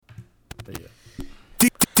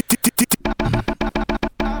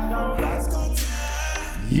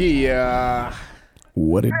Yeah.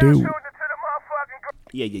 What it do?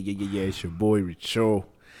 Yeah. It's your boy Richo.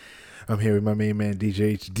 I'm here with my main man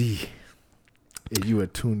DJ HD. And you are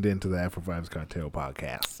tuned into the Afro Vibes Cartel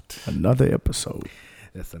podcast. Another episode.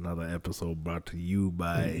 That's another episode brought to you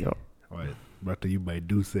by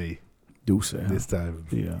Duce. Duce. This time.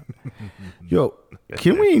 Yeah. Yo,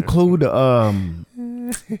 can we include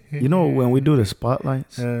you know when we do the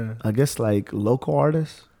spotlights? I guess like local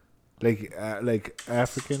artists. Like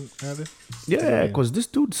African artists? Yeah, because this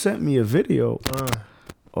dude sent me a video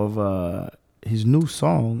of his new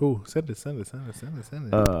song. Oh, send it.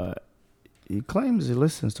 He claims he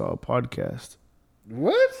listens to our podcast.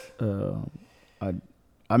 What?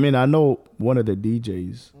 I mean, I know one of the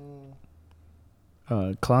DJs,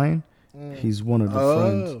 Klein. He's one of the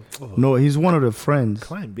friends. Oh. No, he's one of the friends.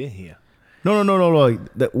 Klein been here. No. Like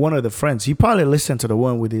one of the friends. He probably listened to the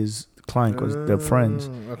one with his Klein because they're friends.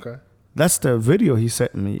 Okay. That's the video he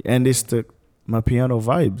sent me, and it's my piano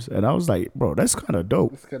vibes, and I was like, bro, that's kind of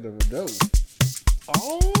dope. It's kind of dope.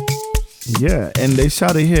 Oh. Yeah, and they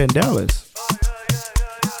shot it here in Dallas.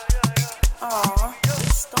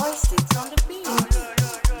 Star Sticks on the beat.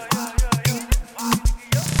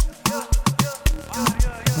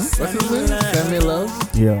 What's his name? Sammy Love?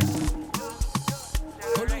 Yeah.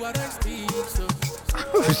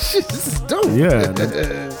 Oh shit, this is dope. Yeah,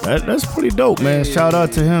 that's pretty dope, man. Shout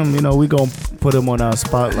out to him. You know, we gonna put him on our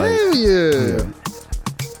spotlight. Hell yeah.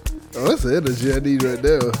 Oh, that's the energy I need right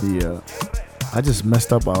now. Yeah. I just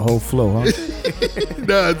messed up our whole flow, huh?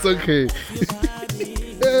 Nah, it's okay.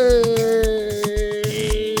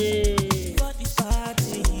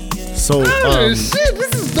 So, shit,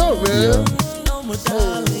 this is dope, man. yeah.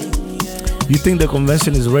 You think the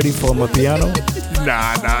convention is ready for my piano?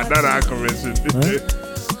 Nah, not our convention.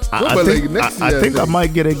 I but think, like next I year, think I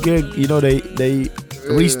might get a gig. You know, they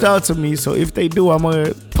reached out to me, so if they do, I'm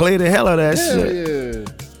gonna play the hell out of that shit. Yeah.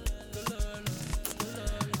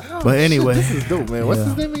 Oh, But anyway, shit, this is dope, man. What's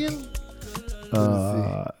yeah. his name again?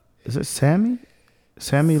 Is it Sammy?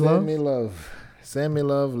 Sammy Love? Sammy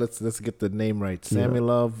Love. Let's get the name right. Sammy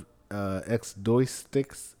Love, ex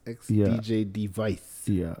Joysticks, ex DJ Device.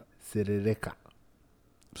 Yeah. Serereka.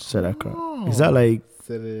 Sereka. Oh. Is that like?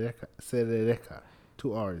 Serereka.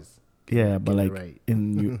 2 R's. Yeah, but Get it like right.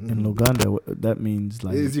 in Luganda, that means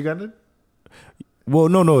like. Is Ugandan? Well,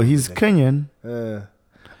 no, he's Kenyan.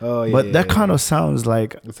 Oh yeah. But that kind of sounds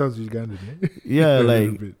like, It sounds Ugandan, eh? yeah, A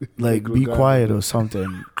like little bit. be Luganda. quiet or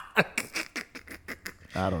something.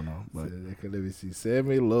 I don't know, but Serereka, let me see.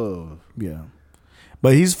 Sammy Love. yeah.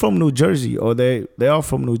 But he's from New Jersey, or they are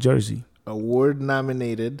from New Jersey. Award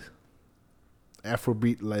nominated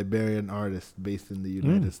Afrobeat Liberian artist based in the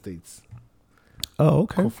United States. Oh,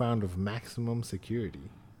 okay. Co-founder of Maximum Security.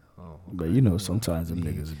 Oh, But you know, sometimes them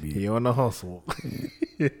niggas be. he on the hustle.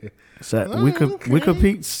 So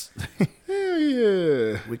Wikipedia. Hell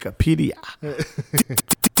yeah. Wikipedia.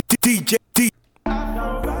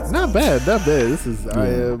 Not bad. This is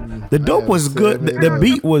The dope was good. The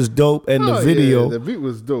beat was dope, and the video. Yeah, the beat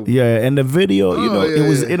was dope. Yeah, and the video, it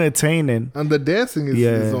was yeah. entertaining. And the dancing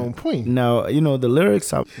is on point. Now, the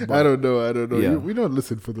lyrics are. I don't know. Yeah. We don't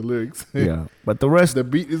listen for the lyrics. Yeah, but the rest. The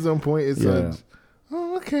beat is on point. It's Yeah.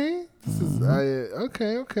 okay. This is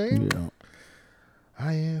okay.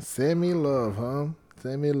 Yeah. Sammy Love, huh?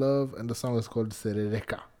 Sammy Love, and the song is called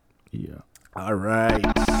Serereka. Yeah. All right,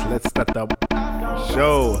 let's start the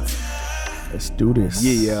show. Let's do this.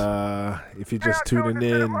 Yeah, if you're just tuning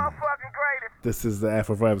in, this is the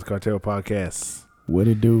Afro Vibes Cartel podcast. What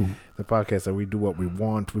it do? The podcast that we do what we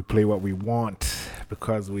want, we play what we want,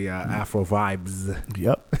 because we are Afro Vibes.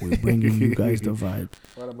 Yep. We're bringing you guys the vibe.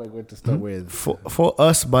 What am I going to start with? For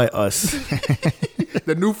us by us.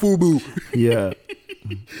 The new FUBU. Yeah.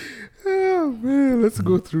 Oh man, let's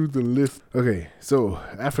go through the list. Okay, so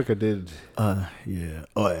Africa did. Yeah.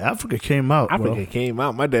 Oh, Africa came out, Africa bro. came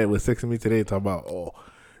out. My dad was texting me today talking about,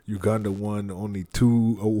 Uganda won only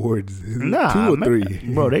 2 awards. Nah, 2 or man.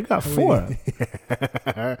 3. Bro, they got 4.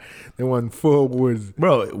 They won 4 awards.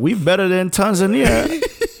 Bro, we better than Tanzania.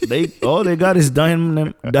 They got is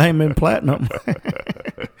diamond platinum.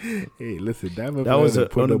 Hey, listen, Diamond That was Platinum an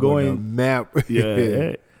put ongoing- up on the map.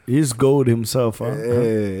 Yeah. He's gold himself, huh?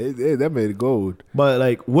 Yeah, that made it gold. But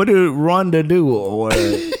like, what did Rwanda do, or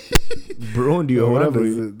Burundi, or whatever?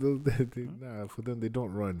 Nah, for them they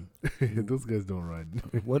don't run. Those guys don't run.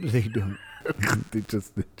 What do they do? they're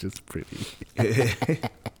just pretty.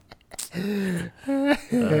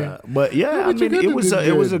 But yeah, I mean,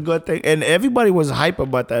 it was a good thing, and everybody was hype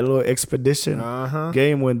about that little expedition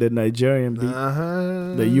game when the Nigerian beat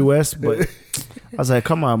the US. But I was like,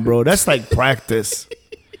 come on, bro, that's like practice,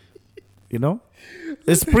 you know?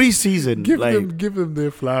 It's preseason. Give them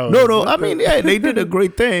their flowers. No. I mean, yeah, they did a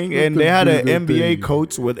great thing, and they had an NBA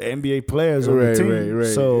coach with NBA players on the team. Right.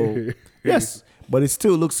 So yes, but it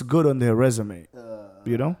still looks good on their resume.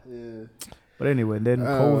 You know. Yeah. But anyway, then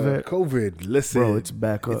COVID. Listen, bro, it's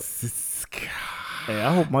back up. Hey,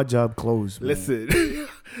 I hope my job closed. Man. Listen,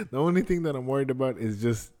 the only thing that I'm worried about is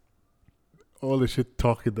just all the shit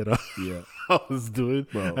talking that I was doing,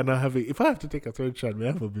 bro. And if I have to take a third shot, man,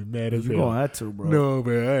 I'm gonna be mad as hell. You're gonna have to, bro. No,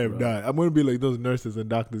 man, I am not. I'm gonna be like those nurses and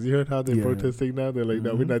doctors. You heard how they're protesting now? They're like,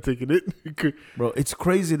 no, we're not taking it. Bro, it's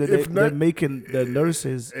crazy that they're making the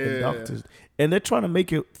nurses and doctors, and they're trying to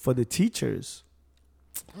make it for the teachers.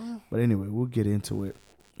 But anyway, we'll get into it.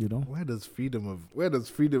 You know, where does freedom? What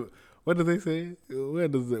do they say? Where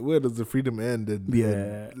does the freedom end?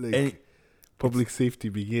 And public safety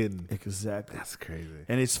begin? Exactly. That's crazy.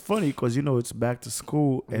 And it's funny because it's back to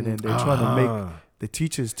school, and then they're trying to make the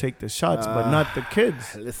teachers take the shots, but not the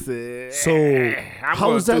kids. Listen. So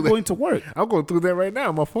how is that going to work? I'm going through that right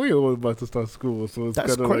now. My 4-year-old is about to start school, so it's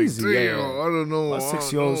that's crazy. Like, yeah. I don't know. My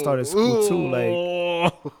 6-year-old started school too.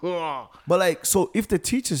 But so if the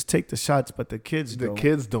teachers take the shots, but the kids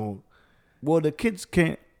don't. Well, the kids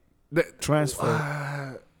can't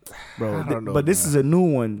transfer. Bro, but this is a new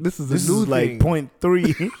one. This is a new like thing.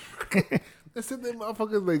 0.3. They said them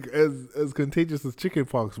motherfuckers like as contagious as chicken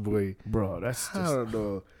pox, boy. Bro, that's just... I don't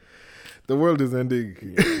know. The world is ending.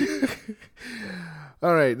 Yeah.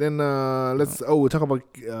 All right, then we'll talk about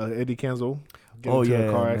Eddie Kenzo. Getting into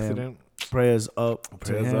a car accident. Prayers up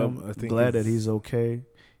to him. I think glad that he's okay.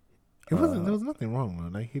 There was nothing wrong,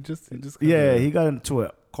 man. Like he just he got into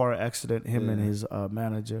a car accident. Him and his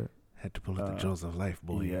manager had to pull out the jaws of life,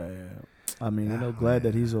 boy. Yeah. I mean, glad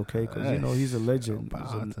that he's okay because he's a legend.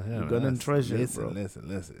 He's a gun and treasure.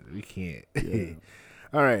 Listen. We can't. Yeah.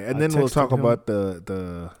 All right, and then we'll talk about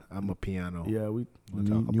the I'm a piano. Yeah, we'll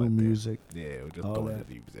talk about new music. Yeah, we'll just throw in the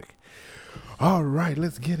music. All right,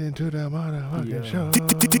 let's get into the motherfucking show.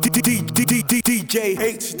 DJ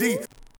HD.